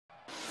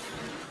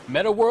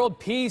Metta World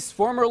Peace,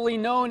 formerly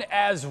known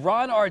as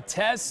Ron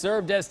Artest,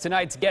 served as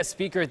tonight's guest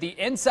speaker at the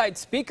Incite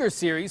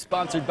Series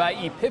sponsored by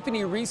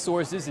Epiphany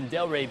Resources in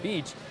Delray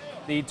Beach.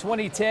 The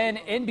 2010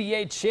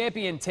 NBA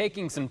champion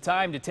taking some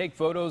time to take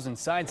photos and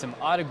sign some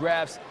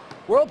autographs.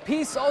 World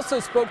Peace also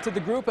spoke to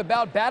the group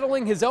about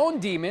battling his own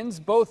demons,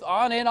 both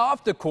on and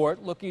off the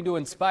court, looking to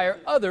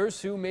inspire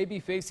others who may be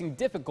facing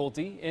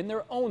difficulty in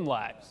their own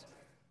lives.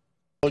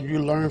 You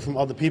learn from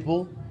other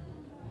people,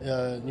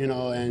 and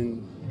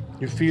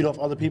you feed off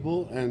other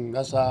people, and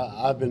that's how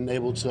I've been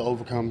able to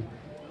overcome,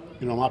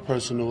 my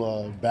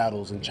personal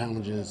battles and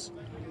challenges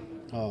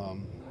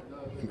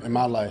in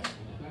my life,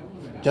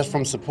 just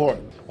from support.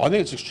 Well, I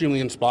think it's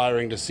extremely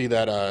inspiring to see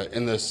that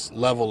in this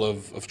level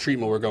of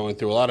treatment we're going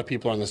through, a lot of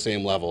people are on the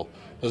same level.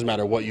 Doesn't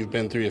matter what you've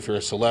been through, if you're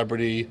a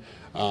celebrity,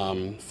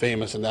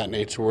 famous in that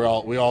nature,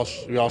 we all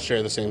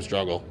share the same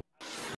struggle.